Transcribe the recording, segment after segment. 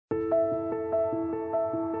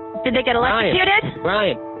Did they get electrocuted?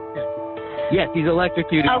 Brian. Yes, he's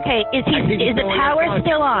electrocuted. Okay, is the power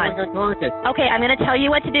still on? Okay, I'm going to tell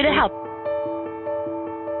you what to do to help.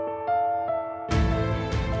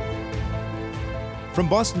 From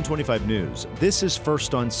Boston 25 News, this is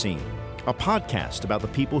First on Scene, a podcast about the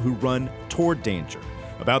people who run toward danger,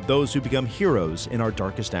 about those who become heroes in our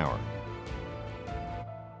darkest hour.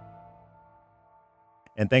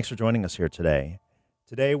 And thanks for joining us here today.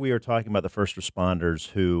 Today we are talking about the first responders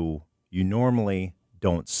who you normally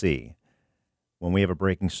don't see. When we have a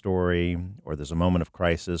breaking story or there's a moment of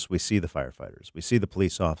crisis, we see the firefighters, we see the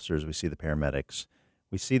police officers, we see the paramedics,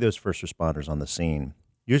 we see those first responders on the scene,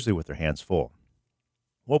 usually with their hands full.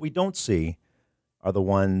 What we don't see are the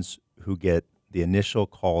ones who get the initial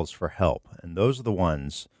calls for help, and those are the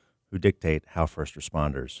ones who dictate how first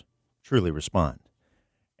responders truly respond.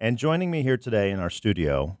 And joining me here today in our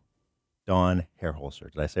studio, Dawn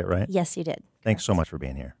Herholzer. Did I say it right? Yes, you did. Thanks so much for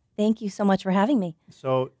being here. Thank you so much for having me.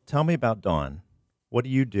 So tell me about Dawn. What do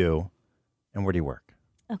you do, and where do you work?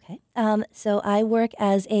 Okay. So I work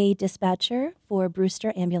as a dispatcher for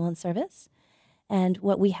Brewster Ambulance Service. And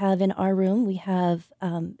what we have in our room, we have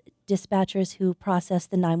dispatchers who process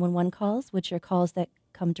the 911 calls, which are calls that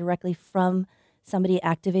come directly from somebody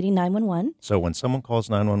activating 911. So when someone calls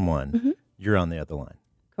 911, you're on the other line.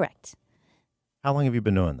 Correct. How long have you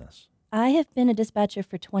been doing this? I have been a dispatcher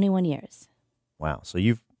for 21 years. Wow. So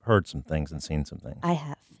you've heard some things and seen some things. I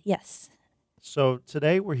have, yes. So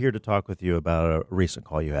today we're here to talk with you about a recent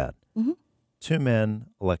call you had. 2 men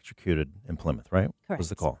electrocuted in Plymouth, right? Correct. Was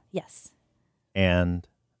the call. Yes. And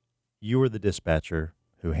you were the dispatcher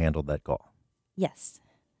who handled that call. Yes.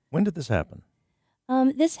 When did this happen?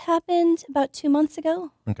 This happened about 2 months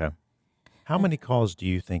ago. Okay. How many calls do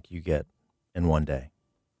you think you get in one day?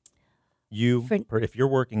 If you're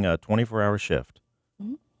working a 24-hour shift,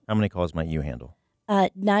 how many calls might you handle?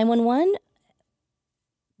 911,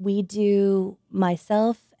 we do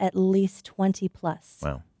myself at least 20 plus.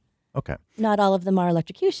 Wow. Okay. Not all of them are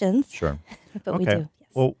electrocutions. Sure. But we do. Yes.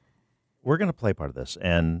 Well, we're going to play part of this,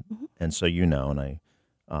 and so you know,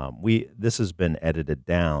 and this has been edited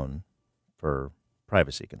down for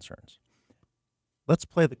privacy concerns. Let's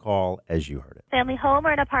play the call as you heard it. Family home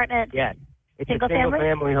or an apartment? Yes. It's Single a single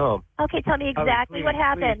family home. Okay, tell me exactly what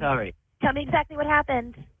happened. Sorry. Tell me exactly what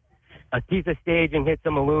happened. A piece of staging hit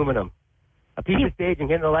some aluminum. A piece of staging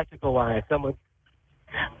hit an electrical wire. Someone.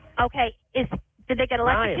 Okay, did they get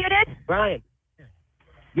electrocuted? Brian.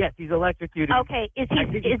 Yes, he's electrocuted. Okay, is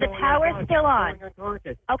the power still on?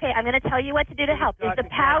 Okay, I'm going to tell you what to do to help. Is the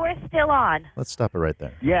power still on? Let's stop it right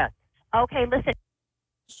there. Yes. Okay, listen.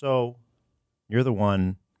 So you're the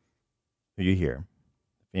one who you hear,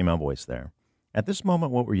 female voice there. At this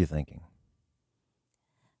moment, what were you thinking?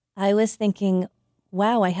 I was thinking,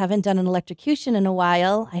 wow, I haven't done an electrocution in a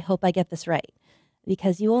while. I hope I get this right.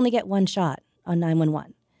 Because you only get one shot on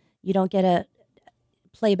 911. You don't get a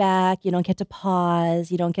playback, you don't get to pause,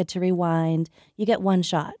 you don't get to rewind. You get one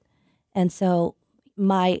shot. And so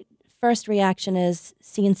my first reaction is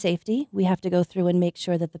scene safety. We have to go through and make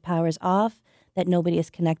sure that the power is off, that nobody is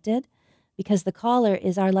connected, because the caller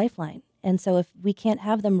is our lifeline. And so if we can't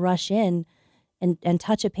have them rush in and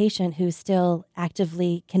touch a patient who's still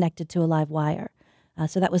actively connected to a live wire.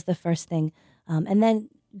 So that was the first thing. And then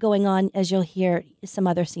going on, as you'll hear, some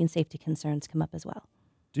other scene safety concerns come up as well.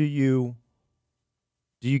 Do you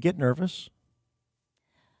get nervous?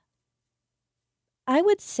 I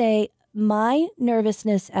would say my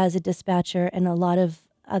nervousness as a dispatcher, and a lot of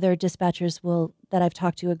other dispatchers that I've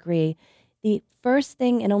talked to agree, the first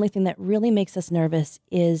thing and only thing that really makes us nervous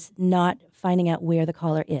is not finding out where the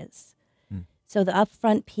caller is. So the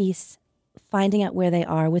upfront piece, finding out where they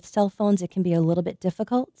are. With cell phones, it can be a little bit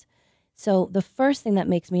difficult. So the first thing that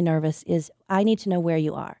makes me nervous is I need to know where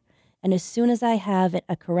you are. And as soon as I have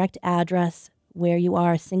a correct address, where you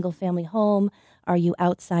are, a single family home, are you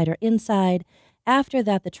outside or inside, after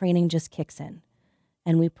that, the training just kicks in.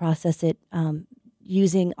 And we process it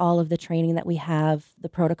using all of the training that we have, the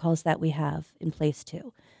protocols that we have in place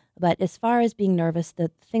too. But as far as being nervous,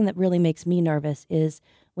 the thing that really makes me nervous is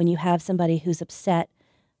when you have somebody who's upset,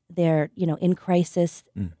 they're, in crisis,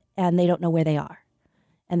 and they don't know where they are,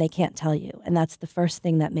 and they can't tell you. And that's the first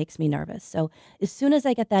thing that makes me nervous. So as soon as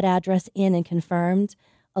I get that address in and confirmed,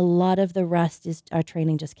 a lot of the rest is our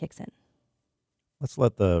training just kicks in. Let's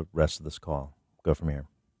let the rest of this call go from here.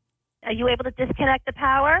 Are you able to disconnect the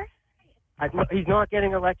power? He's not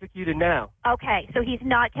getting electrocuted now. Okay, so he's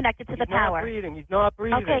not connected to the power. He's not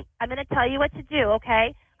breathing. Okay, I'm going to tell you what to do,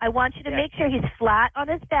 okay? I want you to make sure he's flat on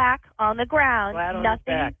his back, on the ground. Flat on his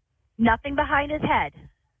back. Nothing behind his head.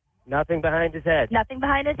 Nothing behind his head. Nothing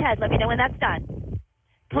behind his head. Let me know when that's done.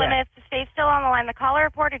 Plymouth, stay still on the line. The caller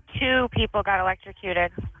reported 2 people got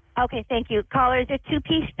electrocuted. Okay, thank you. Caller, is there 2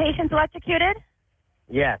 patients electrocuted?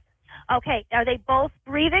 Yes. Okay, are they both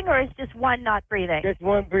breathing or is just one not breathing? Just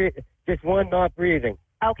one not breathing.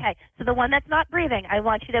 Okay, so the one that's not breathing, I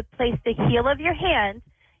want you to place the heel of your hand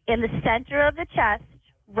in the center of the chest,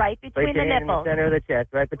 right between the nipples. In the center of the chest,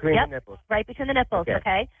 right between the nipples. Right between the nipples,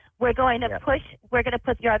 okay? We're going to we're going to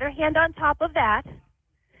put your other hand on top of that.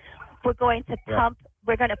 We're going to pump,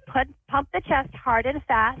 pump the chest hard and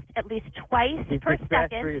fast at least twice per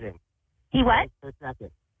second. Breathing. He what? Per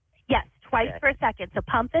second. Yes, twice per second. So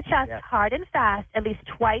pump the chest hard and fast at least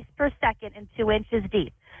twice per second and 2 inches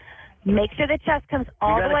deep. Make sure the chest comes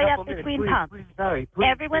all the way up between pumps.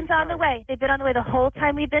 Everyone's on the way. They've been on the way the whole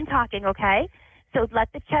time we've been talking, okay? So let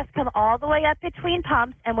the chest come all the way up between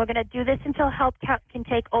pumps, and we're going to do this until help can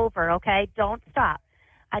take over, okay? Don't stop.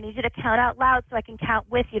 I need you to count out loud so I can count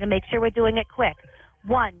with you to make sure we're doing it quick.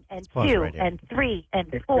 1 and 2 and 3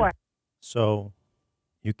 and 4. So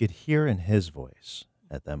you could hear in his voice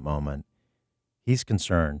at that moment, he's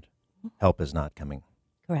concerned help is not coming.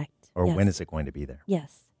 Correct. Or when is it going to be there?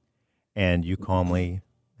 Yes. And you calmly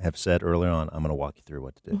have said earlier on, I'm going to walk you through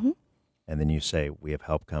what to do. Mm-hmm. And then you say, we have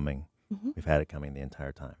help coming. Mm-hmm. We've had it coming the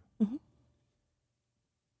entire time. Mm-hmm.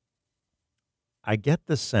 I get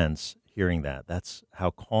the sense hearing that. That's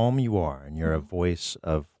how calm you are. And you're a voice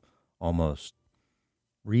of almost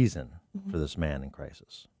reason for this man in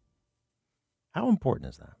crisis. How important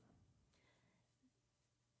is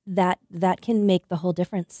that? That can make the whole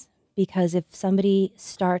difference. Because if somebody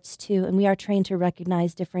starts to, and we are trained to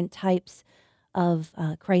recognize different types of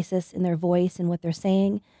crisis in their voice and what they're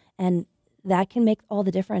saying, and that can make all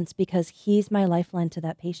the difference because he's my lifeline to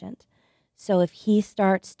that patient. So if he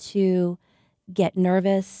starts to get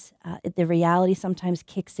nervous, the reality sometimes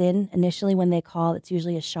kicks in. Initially when they call, it's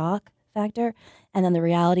usually a shock factor, and then the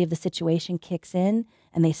reality of the situation kicks in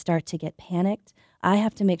and they start to get panicked. I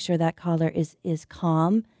have to make sure that caller is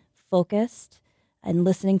calm, focused, and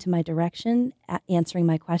listening to my direction, answering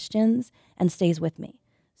my questions, and stays with me.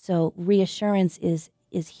 So reassurance is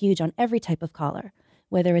huge on every type of caller,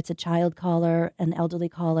 whether it's a child caller, an elderly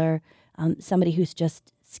caller, somebody who's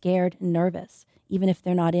just scared and nervous. Even if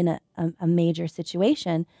they're not in a major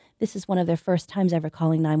situation, this is one of their first times ever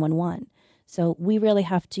calling 911. So we really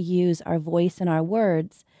have to use our voice and our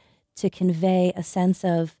words to convey a sense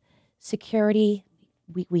of security.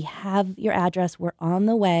 We have your address. We're on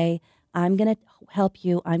the way. I'm going to help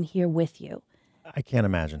you. I'm here with you. I can't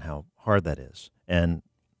imagine how hard that is. And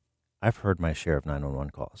I've heard my share of 911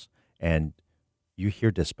 calls. And you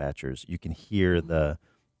hear dispatchers. You can hear the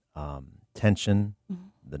tension,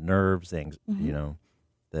 the nerves, the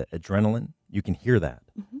adrenaline. You can hear that.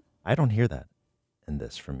 I don't hear that in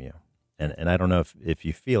this from you. And I don't know if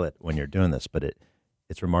you feel it when you're doing this, but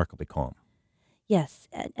it's remarkably calm. Yes.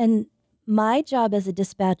 And my job as a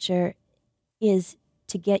dispatcher is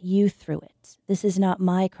to get you through it. This is not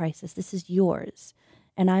my crisis. This is yours.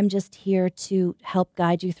 And I'm just here to help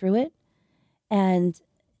guide you through it. And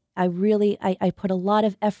I put a lot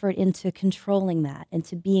of effort into controlling that,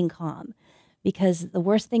 into being calm. Because the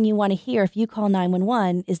worst thing you want to hear if you call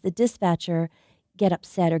 911 is the dispatcher get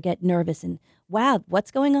upset or get nervous and, wow,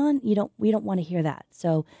 what's going on? We don't want to hear that.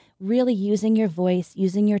 So really using your voice,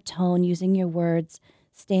 using your tone, using your words,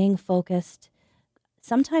 staying focused.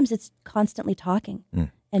 Sometimes it's constantly talking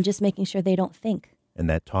and just making sure they don't think. And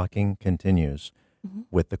that talking continues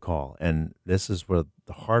with the call. And this is where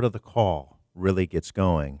the heart of the call really gets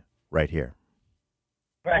going right here.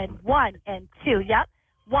 And 1 and 2, yep.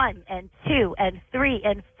 1 and 2 and 3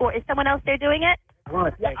 and 4. Is someone else there doing it?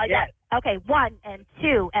 Yeah, I got it. Okay, 1 and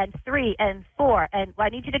 2 and 3 and 4. And I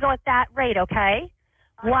need you to go at that rate, okay?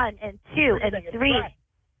 1 and 2 and 3.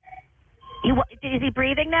 Is he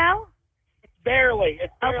breathing now? Barely.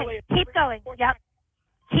 Okay, keep going. Yep.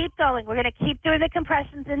 Keep going. We're going to keep doing the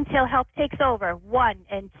compressions until help takes over. 1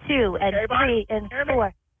 and 2 and 3 and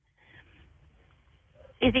 4.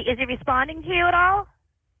 Is he responding to you at all?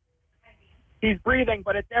 He's breathing,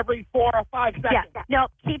 but it's every 4 or 5 seconds. Yeah. No,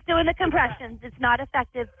 keep doing the compressions. It's not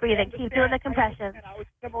effective breathing. Keep doing the compressions. I was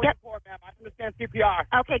similar before, ma'am. I understand CPR.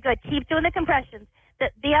 Okay, good. Keep doing the compressions.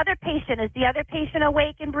 The other patient, is the other patient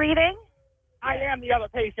awake and breathing? I am the other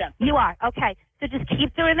patient. You are. Okay. So just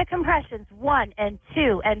keep doing the compressions. 1 and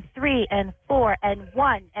 2 and 3 and 4 and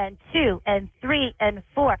 1 and 2 and 3 and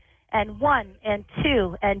 4 and 1 and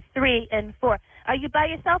 2 and 3 and 4. Are you by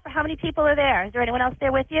yourself, or how many people are there? Is there anyone else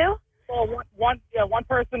there with you? Well, one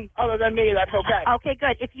person other than me. That's okay. Okay,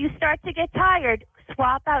 good. If you start to get tired,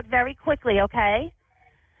 swap out very quickly, okay?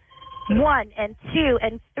 1 and 2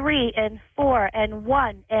 and 3 and 4 and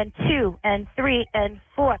 1 and 2 and 3 and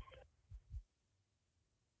 4.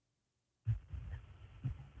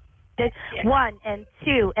 1 and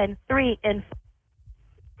 2 and 3 and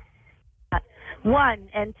 4. 1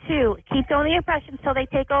 and 2. Keep doing the impressions till they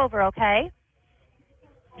take over, okay?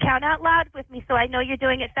 Count out loud with me so I know you're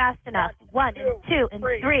doing it fast enough. 1 and 2 and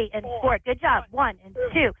 3 and 4. Good job. 1 and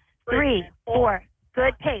 2, 3, 4.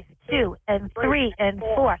 Good pace. 2 and 3 and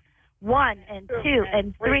 4. 1 and 2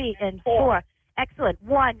 and 3 and 4. Excellent.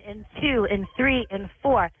 1 and 2 and 3 and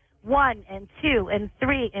 4. 1 and 2 and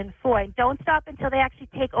 3 and 4. And don't stop until they actually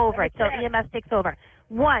take over, until EMS takes over.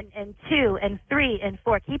 1 and 2 and 3 and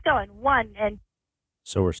 4. Keep going. 1 and.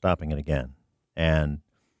 So we're stopping it again. And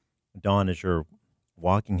Dawn, as you're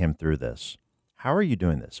walking him through this, how are you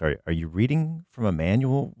doing this? Are you reading from a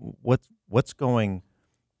manual? What's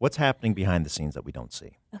happening behind the scenes that we don't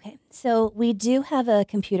see? Okay, so we do have a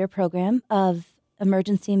computer program of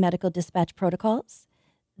emergency medical dispatch protocols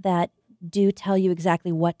that do tell you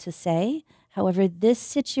exactly what to say. However, this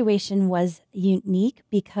situation was unique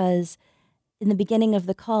because in the beginning of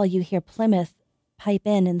the call, you hear Plymouth pipe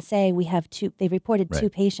in and say they reported 2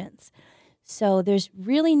 patients. So there's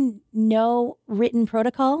really no written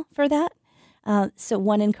protocol for that. So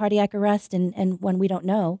one in cardiac arrest and one we don't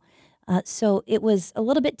know. So it was a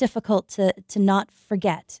little bit difficult to not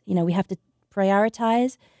forget. We have to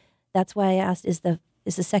prioritize. That's why I asked, is the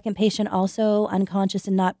second patient also unconscious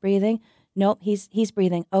and not breathing? Nope, he's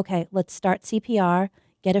breathing. Okay, let's start CPR,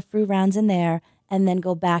 get a few rounds in there, and then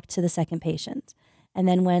go back to the second patient. And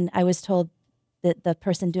then when I was told that the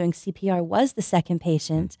person doing CPR was the second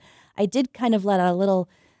patient, I did kind of let out a little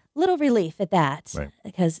relief at that,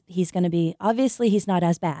 because he's going to be, obviously he's not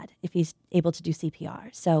as bad if he's able to do CPR.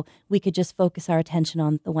 So we could just focus our attention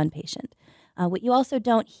on the one patient. What you also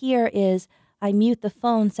don't hear is I mute the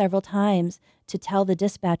phone several times to tell the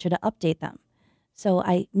dispatcher to update them. So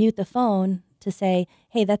I mute the phone to say,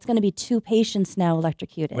 hey, that's going to be 2 patients now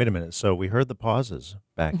electrocuted. Wait a minute. So we heard the pauses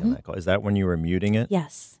back in that call. Is that when you were muting it?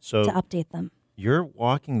 Yes, so to update them. You're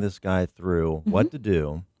walking this guy through what to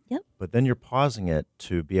do. Yep. But then you're pausing it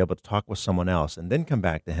to be able to talk with someone else and then come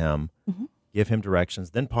back to him, give him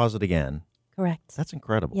directions, then pause it again. Correct. That's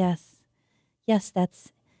incredible. Yes. Yes,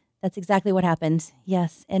 that's exactly what happened.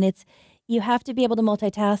 Yes. And you have to be able to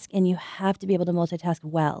multitask, and you have to be able to multitask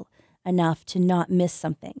well enough to not miss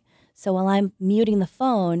something. So while I'm muting the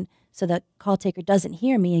phone so the call taker doesn't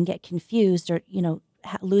hear me and get confused or,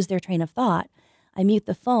 lose their train of thought, I mute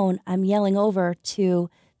the phone. I'm yelling over to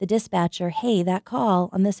the dispatcher, hey, that call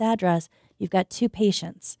on this address, you've got 2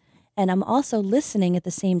 patients. And I'm also listening at the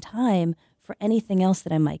same time for anything else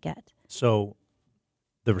that I might get. So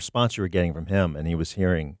the response you were getting from him, and he was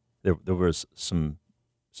hearing, there was some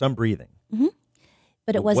breathing.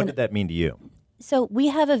 But it wasn't. What did that mean to you? So we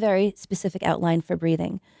have a very specific outline for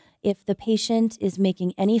breathing. If the patient is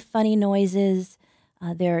making any funny noises,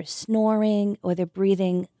 they're snoring, or they're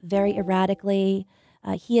breathing very erratically,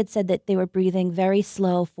 he had said that they were breathing very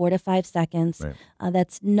slow, 4 to 5 seconds. Right.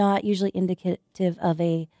 That's not usually indicative of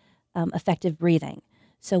a effective breathing.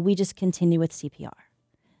 So we just continue with CPR.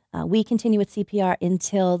 We continue with CPR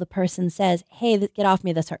until the person says, hey, get off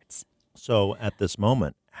me, this hurts. So at this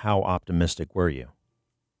moment, how optimistic were you?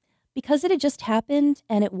 Because it had just happened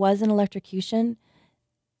and it was an electrocution,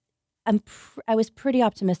 I was pretty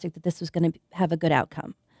optimistic that this was going to have a good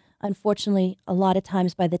outcome. Unfortunately, a lot of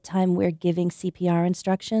times by the time we're giving CPR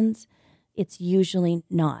instructions, it's usually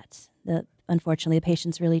not. Unfortunately, the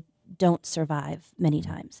patients really don't survive many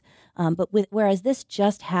times. Whereas this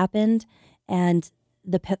just happened and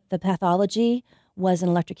the pathology was an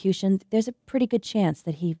electrocution, there's a pretty good chance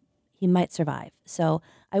that he might survive. So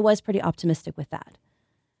I was pretty optimistic with that.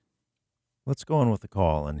 Let's go on with the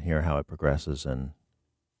call and hear how it progresses and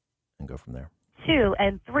go from there. 2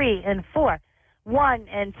 and 3 and 4. 1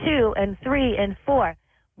 and 2 and 3 and 4.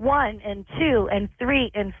 1 and 2 and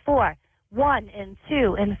 3 and 4. 1 and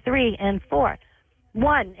 2 and 3 and 4.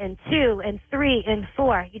 1 and 2 and 3 and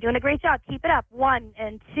 4. You're doing a great job. Keep it up. 1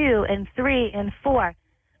 and 2 and 3 and 4.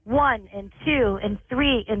 1 and 2 and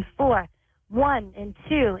 3 and 4. 1 and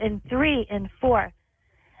 2 and 3 and 4.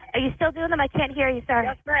 Are you still doing them? I can't hear you, sir.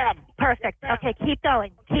 Yes, ma'am. Perfect. Yes, ma'am. Okay, keep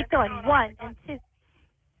going. Keep going. 1 and 2.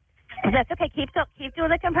 That's okay. Keep doing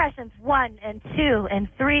the compressions. 1 and 2 and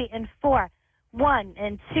 3 and 4. 1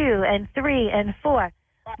 and 2 and 3 and 4.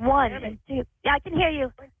 1 and 2. Yeah, I can hear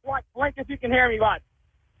you. Blink if you can hear me, bud.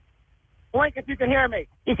 Blink if you can hear me.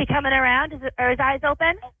 Is he coming around? Are his eyes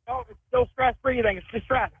open? No, it's still stress breathing. It's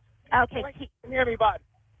distress. Okay. Blink if you can hear me, bud.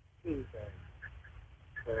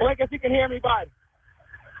 Blink if you can hear me, bud.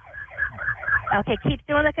 Okay, keep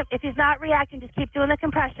doing if he's not reacting, just keep doing the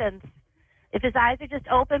compressions. If his eyes are just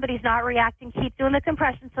open but he's not reacting, keep doing the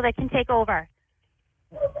compressions so they can take over.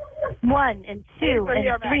 1 and 2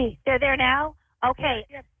 and 3. They're there now? Okay.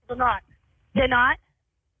 They're not. They're not?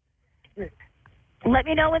 Let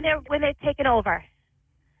me know when they've taken over.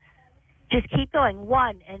 Just keep going.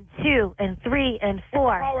 1 and 2 and 3 and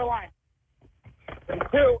 4. Power line.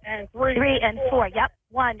 2 and 3. 3 and 4. Yep.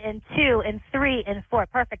 1 and 2 and 3 and 4.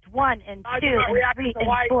 Perfect. 1 and 2 and 3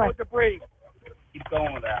 and 4. Keep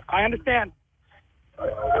going with that. I understand.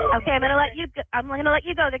 Okay, I'm gonna let you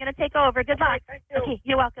go. They're gonna take over. Good luck. Thank you. Okay,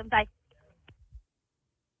 you're welcome. Bye.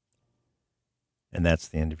 And that's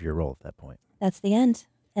the end of your role at that point. That's the end.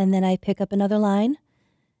 And then I pick up another line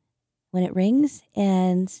when it rings,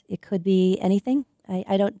 and it could be anything.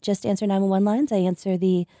 I don't just answer 911 lines. I answer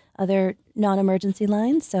the other non-emergency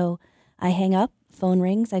lines. So I hang up, phone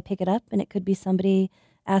rings, I pick it up, and it could be somebody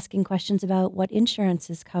asking questions about what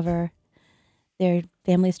insurances cover their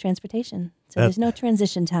family's transportation. So there's no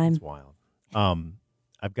transition time. It's wild.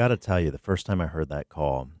 I've got to tell you, the first time I heard that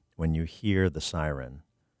call, when you hear the siren,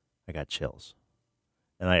 I got chills.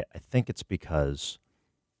 And I think it's because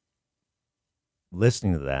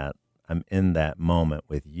listening to that, I'm in that moment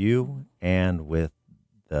with you and with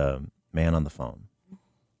the man on the phone.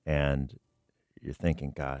 And you're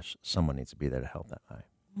thinking, gosh, someone needs to be there to help that guy.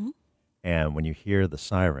 Mm-hmm. And when you hear the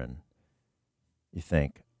siren, you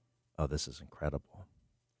think, oh, this is incredible.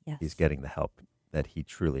 Yes. He's getting the help that he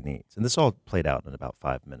truly needs. And this all played out in about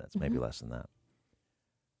 5 minutes, maybe less than that.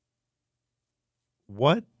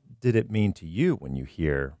 What did it mean to you when you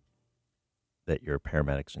hear that your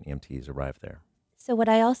paramedics and EMTs arrived there? So what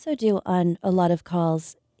I also do on a lot of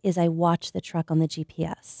calls is I watch the truck on the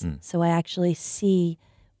GPS. So I actually see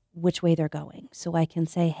which way they're going. So I can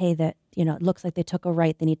say, hey, it looks like they took a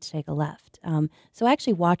right, they need to take a left. So I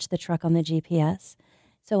actually watch the truck on the GPS.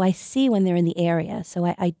 So I see when they're in the area. So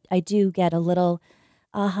I do get a little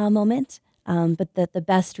aha moment. But the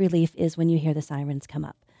best relief is when you hear the sirens come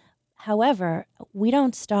up. However, we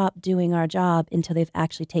don't stop doing our job until they've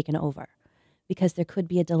actually taken over, because there could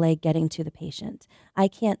be a delay getting to the patient. I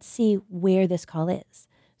can't see where this call is.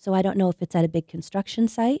 So I don't know if it's at a big construction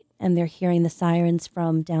site and they're hearing the sirens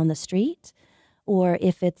from down the street, or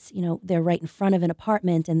if it's, they're right in front of an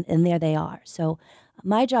apartment and there they are. So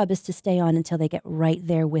my job is to stay on until they get right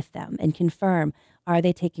there with them and confirm, are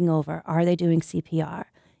they taking over? Are they doing CPR?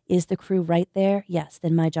 Is the crew right there? Yes,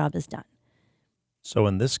 then my job is done. So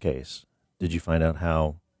in this case, did you find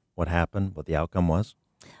out what happened, what the outcome was?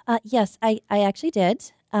 Yes, I actually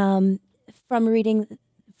did. From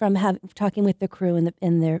talking with the crew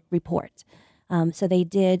in their report. So they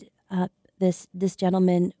did. This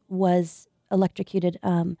gentleman was electrocuted.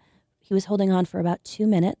 He was holding on for about 2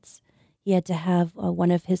 minutes. He had to have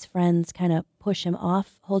one of his friends kind of push him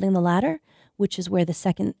off, holding the ladder, which is where the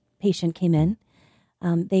second patient came in.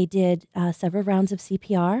 They did several rounds of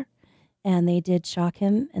CPR, and they did shock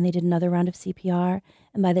him, and they did another round of CPR.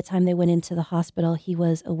 And by the time they went into the hospital, he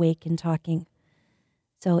was awake and talking.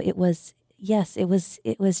 So it was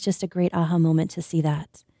just a great aha moment to see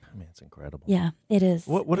that. I mean, it's incredible. Yeah, it is.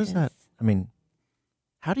 What is that? I mean,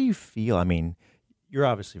 how do you feel? I mean, you're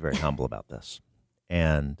obviously very humble about this,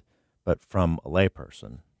 but from a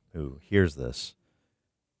layperson who hears this,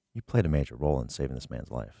 you played a major role in saving this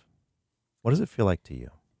man's life. What does it feel like to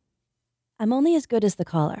you? I'm only as good as the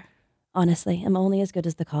caller. Honestly, I'm only as good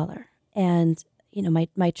as the caller. And,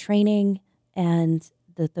 my training and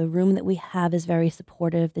the room that we have is very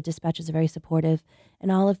supportive. The dispatchers are very supportive,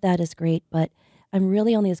 and all of that is great. But I'm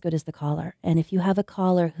really only as good as the caller. And if you have a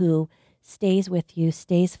caller who stays with you,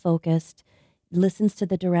 stays focused, listens to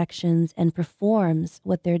the directions, and performs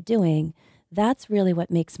what they're doing, that's really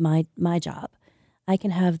what makes my job. I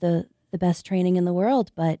can have the best training in the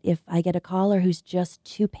world, but if I get a caller who's just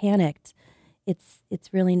too panicked,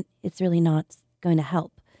 it's really not going to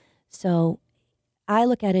help. So I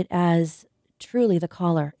look at it as truly the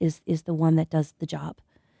caller is the one that does the job.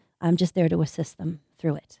 I'm just there to assist them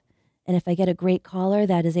through it. And if I get a great caller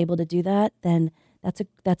that is able to do that, then that's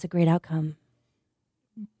a great outcome.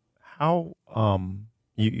 How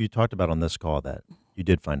you talked about on this call that you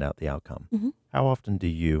did find out the outcome. Mm-hmm. How often do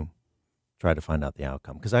you try to find out the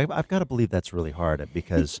outcome? Because I've got to believe that's really hard,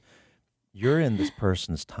 because you're in this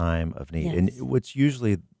person's time of need, yes, and what's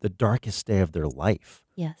usually the darkest day of their life.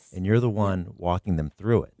 Yes. And you're the one walking them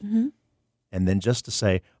through it. Mm-hmm. And then just to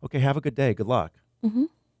say, okay, have a good day, good luck. Mm-hmm.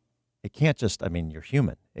 It can't just, you're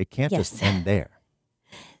human. It can't yes, just end there.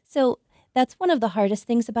 So that's one of the hardest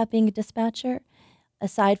things about being a dispatcher.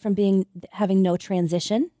 Aside from having no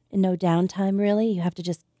transition and no downtime, really, you have to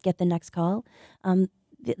just get the next call.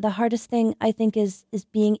 the hardest thing, I think, is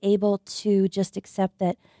being able to just accept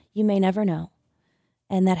that you may never know.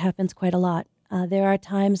 And that happens quite a lot. There are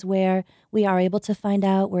times where we are able to find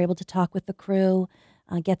out, we're able to talk with the crew,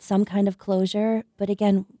 get some kind of closure. But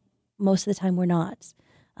again, most of the time we're not.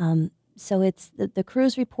 So it's the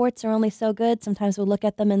crew's reports are only so good. Sometimes we'll look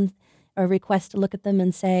at them or request to look at them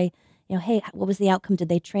and say, hey, what was the outcome? Did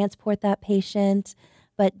they transport that patient?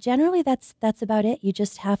 But generally, that's about it. You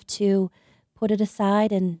just have to put it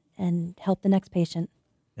aside and help the next patient.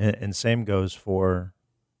 And same goes for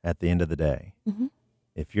at the end of the day. Mm-hmm.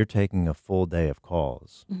 If you're taking a full day of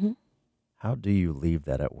calls, Mm-hmm. how do you leave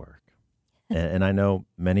that at work? And I know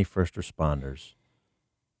many first responders,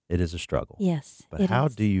 it is a struggle. Yes. But how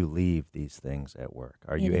do you leave these things at work?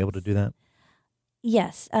 Are you able to do that?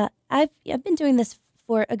 Yes. I've been doing this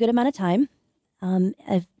for a good amount of time.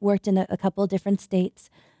 I've worked in a couple of different states,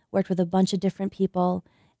 worked with a bunch of different people,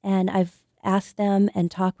 and I've asked them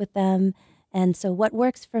and talked with them. And so what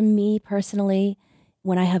works for me personally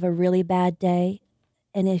when I have a really bad day,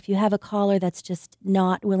 and if you have a caller that's just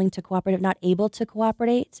not willing to cooperate, not able to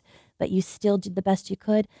cooperate, but you still did the best you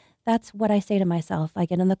could, that's what I say to myself. I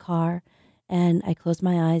get in the car and I close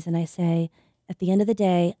my eyes and I say, at the end of the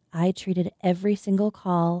day, I treated every single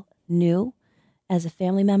call new as a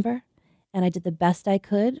family member, and I did the best I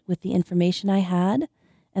could with the information I had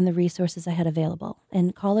and the resources I had available.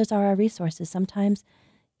 And callers are our resources. Sometimes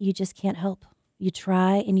you just can't help. You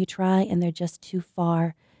try, and they're just too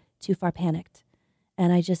far panicked.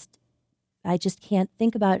 And I just can't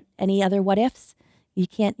think about any other what ifs. You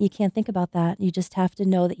can't think about that. You just have to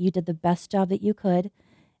know that you did the best job that you could,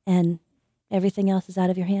 and everything else is out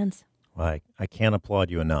of your hands. Well, I can't applaud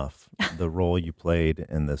you enough, the role you played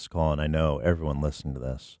in this call, and I know everyone listening to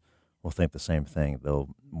this will think the same thing. They'll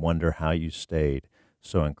wonder how you stayed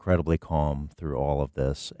so incredibly calm through all of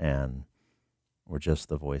this and were just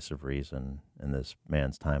the voice of reason in this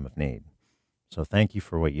man's time of need. So thank you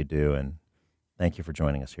for what you do, and thank you for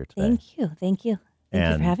joining us here today. Thank you. Thank you for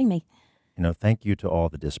having me. Thank you to all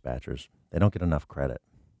the dispatchers. They don't get enough credit.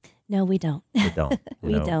 No, we don't. They don't.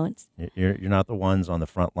 We don't. You're not the ones on the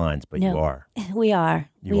front lines, but No. you are. We are.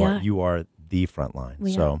 You are the front line.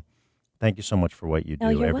 We so are. thank you so much for what you do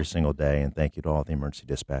you're every welcome. single day, and thank you to all the emergency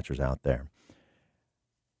dispatchers out there.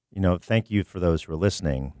 Thank you for those who are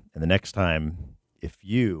listening. And the next time, if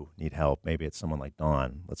you need help, maybe it's someone like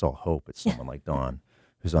Dawn. Let's all hope it's someone like Dawn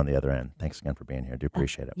who's on the other end. Thanks again for being here. I do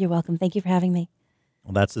appreciate it. You're welcome. Thank you for having me.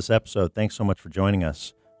 Well, that's this episode. Thanks so much for joining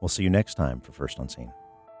us. We'll see you next time for First on Scene.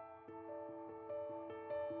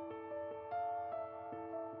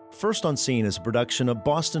 First on Scene is a production of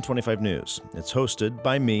Boston 25 News. It's hosted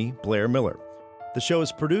by me, Blair Miller. The show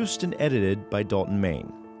is produced and edited by Dalton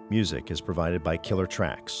Main. Music is provided by Killer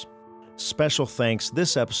Tracks. Special thanks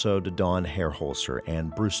this episode to Dawn Hairholzer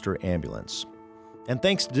and Brewster Ambulance. And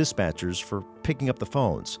thanks to dispatchers for picking up the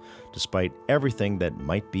phones, despite everything that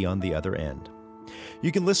might be on the other end.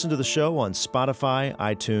 You can listen to the show on Spotify,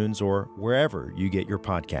 iTunes, or wherever you get your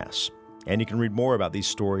podcasts. And you can read more about these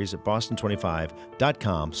stories at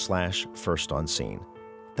boston25.com/firstonscene.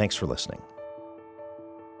 Thanks for listening.